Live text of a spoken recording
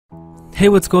Hey,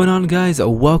 what's going on, guys?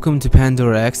 Welcome to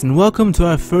PandoraX and welcome to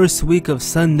our first week of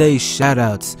Sunday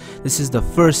shoutouts. This is the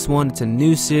first one. It's a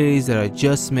new series that I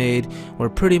just made where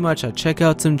pretty much I check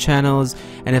out some channels,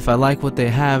 and if I like what they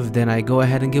have, then I go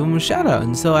ahead and give them a shoutout.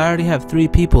 And so I already have 3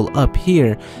 people up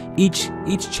here. Each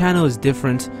channel is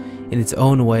different in its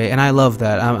own way, and I love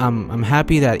that. I'm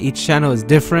happy that each channel is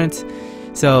different.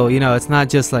 So, you know, it's not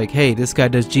just like, hey, this guy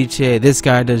does GTA, this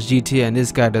guy does GTA, and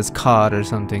this guy does COD or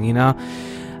something, you know?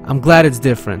 I'm glad it's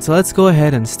different. So let's go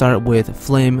ahead and start with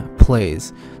Flame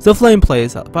Plays. So Flame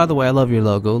Plays, by the way, I love your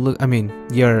logo.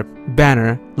 Your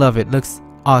banner. Love it. Looks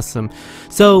awesome.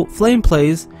 So Flame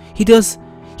Plays, he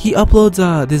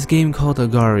uploads this game called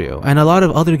Agario and a lot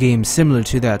of other games similar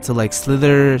to that. So like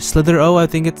Slither O, I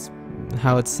think it's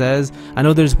how it says. I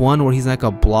know there's one where he's like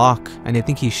a block and I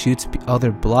think he shoots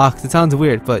other blocks. It sounds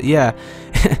weird, but yeah.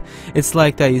 It's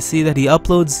like that. You see that he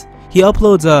uploads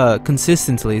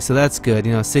consistently, so that's good.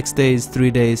 You know, 6 days, 3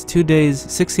 days, 2 days,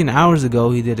 16 hours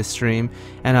ago he did a stream,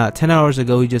 and 10 hours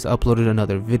ago he just uploaded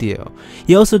another video.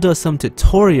 He also does some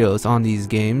tutorials on these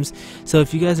games, so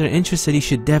if you guys are interested, you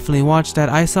should definitely watch that.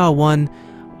 I saw one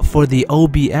for the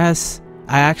OBS.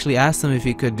 I actually asked him if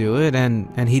he could do it,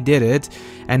 and he did it,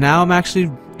 and now I'm actually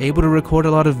able to record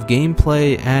a lot of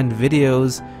gameplay and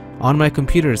videos on my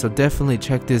computer, so definitely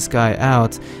check this guy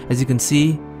out. As you can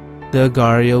see, the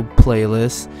Agario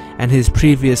playlist and his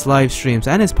previous live streams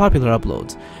and his popular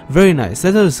uploads. Very nice.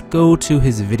 Let us go to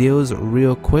his videos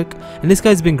real quick. And this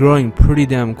guy's been growing pretty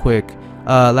damn quick.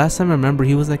 Last time I remember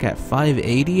he was like at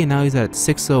 580 and now he's at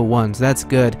 601, so that's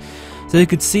good. So you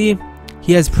could see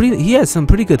he has some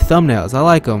pretty good thumbnails. I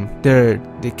like them.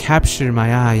 They capture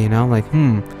my eye, you know, like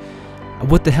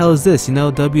what the hell is this, you know,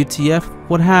 WTF,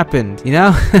 what happened, you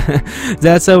know?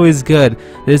 That's always good.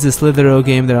 There's this Slither O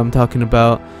game that I'm talking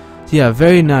about. Yeah,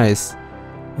 very nice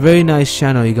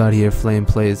channel you got here, Flame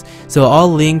Plays. So all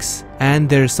links and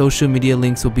their social media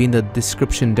links will be in the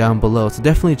description down below, so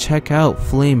definitely check out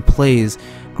Flame Plays.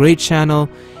 Great channel,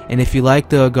 and if you like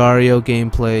the Agario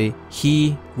gameplay,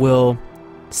 he will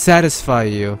satisfy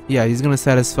you. Yeah, he's gonna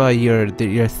satisfy your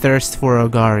thirst for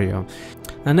Agario.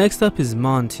 Now next up is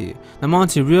Monty. Now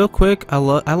Monty, real quick, I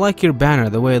like your banner,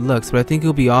 the way it looks, but I think it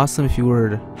would be awesome if you were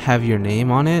to have your name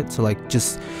on it. So like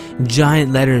just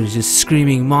giant letters just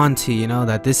screaming Monty, you know,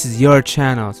 that this is your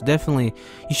channel. So definitely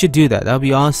you should do that. That would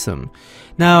be awesome.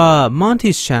 Now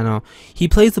Monty's channel, he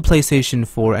plays the PlayStation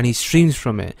 4 and he streams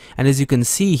from it. And as you can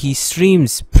see, he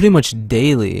streams pretty much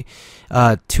daily.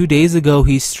 2 days ago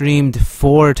he streamed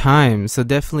 4 times. So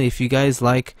definitely if you guys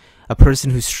like a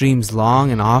person who streams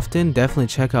long and often, definitely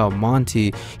check out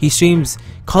Monty. He streams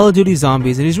Call of Duty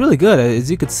Zombies and he's really good.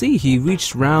 As you could see, he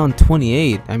reached round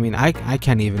 28. I mean, I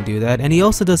can't even do that. And he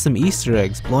also does some Easter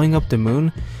eggs, blowing up the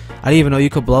moon. I didn't even know you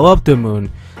could blow up the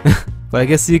moon, but I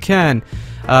guess you can.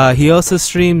 He also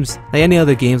streams like any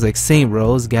other games like Saint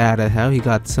Rose, how he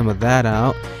got some of that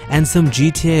out, and some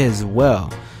GTA as well.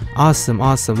 Awesome.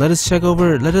 Let us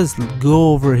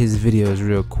go over his videos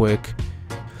real quick.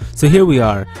 So here we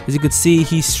are. As you can see,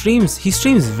 he streams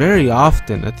very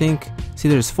often. I think, see,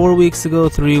 there's 4 weeks ago,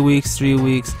 3 weeks, 3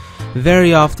 weeks,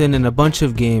 very often in a bunch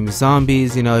of games.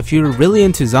 Zombies, you know, if you're really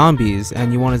into zombies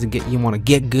and you want to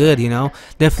get good, you know,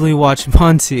 definitely watch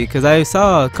Monty, because I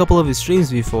saw a couple of his streams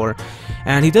before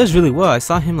and he does really well. I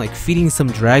saw him like feeding some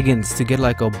dragons to get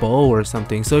like a bow or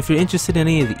something. So if you're interested in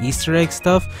any of the Easter egg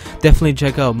stuff, definitely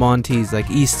check out Monty's like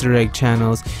Easter egg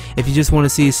channels. If you just want to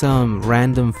see some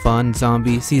random fun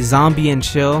zombie and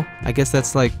chill, I guess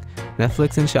that's like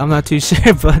Netflix and chill, I'm not too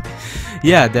sure, but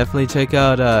yeah, definitely check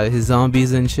out his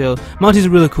Zombies and Chill. Monty's a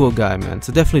really cool guy, man,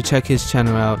 so definitely check his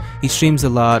channel out. He streams a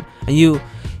lot and you'll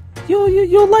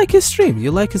like his stream,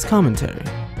 you'll like his commentary.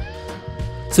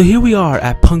 So here we are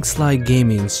at PunkSly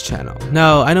Gaming's channel.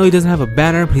 Now I know he doesn't have a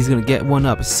banner, but he's gonna get one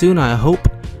up soon, I hope,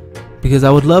 because I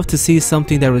would love to see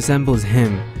something that resembles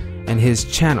him and his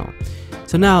channel.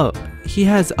 So now he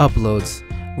has uploads,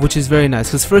 which is very nice,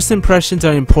 because first impressions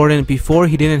are important. Before,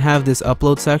 he didn't have this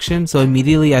upload section, so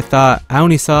immediately I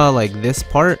only saw like this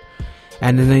part,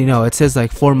 and then, you know, it says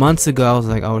like 4 months ago. I was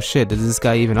like, oh shit, does this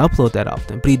guy even upload that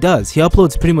often? But he does. He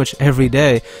uploads pretty much every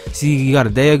day. See, he got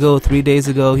a day ago, 3 days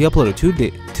ago. He uploaded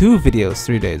two videos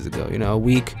 3 days ago, you know, a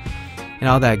week, and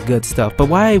all that good stuff. But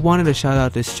why I wanted to shout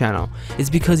out this channel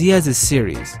is because he has a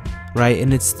series, right?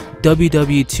 And it's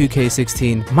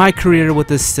WW2K16, My Career with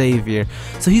the Savior.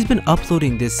 So he's been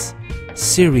uploading this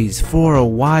series for a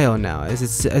while now. As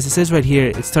it says right here,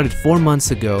 it started 4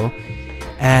 months ago,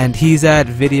 and he's at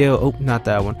video, oh, not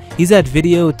that one, he's at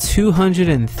video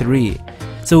 203.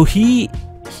 So he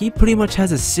he pretty much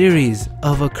has a series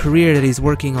of a career that he's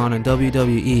working on in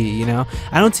WWE, you know.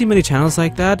 I don't see many channels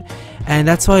like that, and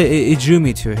that's why it drew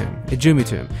me to him.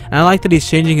 And I like that he's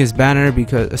changing his banner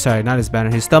because, sorry, not his banner,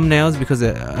 his thumbnails, because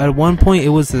at one point it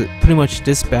was pretty much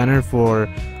this banner for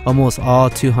almost all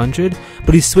 200,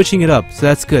 but he's switching it up, so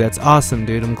that's good. That's awesome,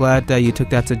 dude. I'm glad that you took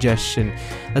that suggestion.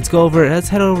 Let's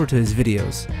head over to his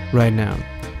videos right now.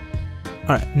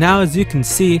 Alright, now as you can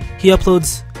see, he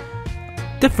uploads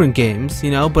different games, you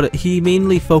know, but he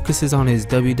mainly focuses on his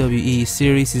WWE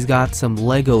series. He's got some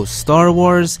Lego Star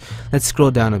Wars. Let's scroll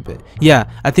down a bit. Yeah,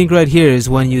 I think right here is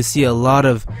when you see a lot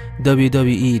of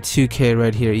WWE 2K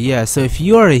right here. Yeah, so if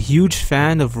you are a huge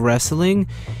fan of wrestling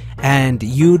and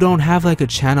you don't have like a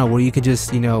channel where you can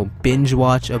just, you know, binge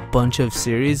watch a bunch of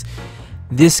series,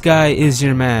 this guy is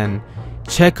your man.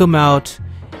 Check him out,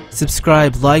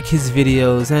 subscribe, like his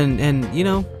videos, and you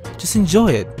know, just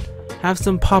enjoy it. Have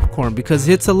some popcorn, because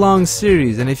it's a long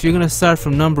series, and if you're gonna start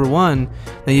from number 1,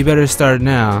 then you better start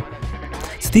now.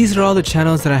 So these are all the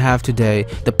channels that I have today.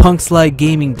 The PunkSly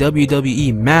Gaming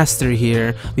WWE Master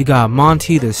here. We got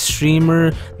Monty the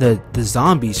streamer, the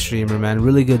zombie streamer, man,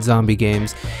 really good zombie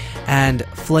games. And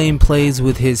Flame plays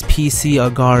with his PC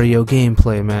Agario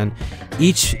gameplay, man.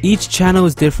 Each channel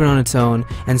is different on its own,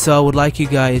 and so I would like you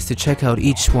guys to check out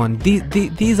each one.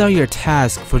 These are your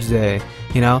tasks for today,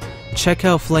 you know. Check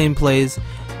out Flame Plays,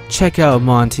 check out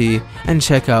Monty, and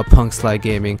check out PunkSly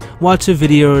Gaming. Watch a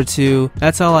video or two.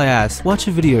 That's all I ask. Watch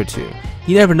a video or two.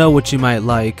 You never know what you might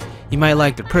like. You might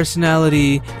like their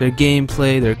personality, their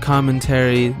gameplay, their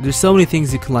commentary. There's so many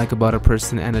things you can like about a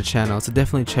person and a channel, so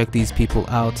definitely check these people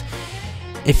out.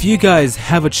 If you guys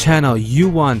have a channel you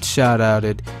want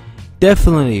shout-outed,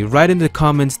 definitely write in the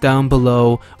comments down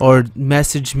below, or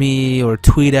message me or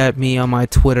tweet at me on my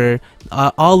Twitter.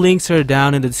 All links are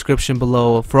down in the description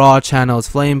below for all channels,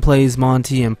 Flame Plays,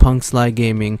 Monty, and PunkSly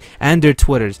Gaming, and their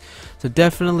Twitters. So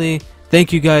definitely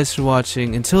thank you guys for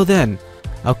watching. Until then,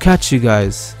 I'll catch you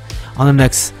guys on the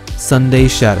next Sunday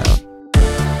Shoutout.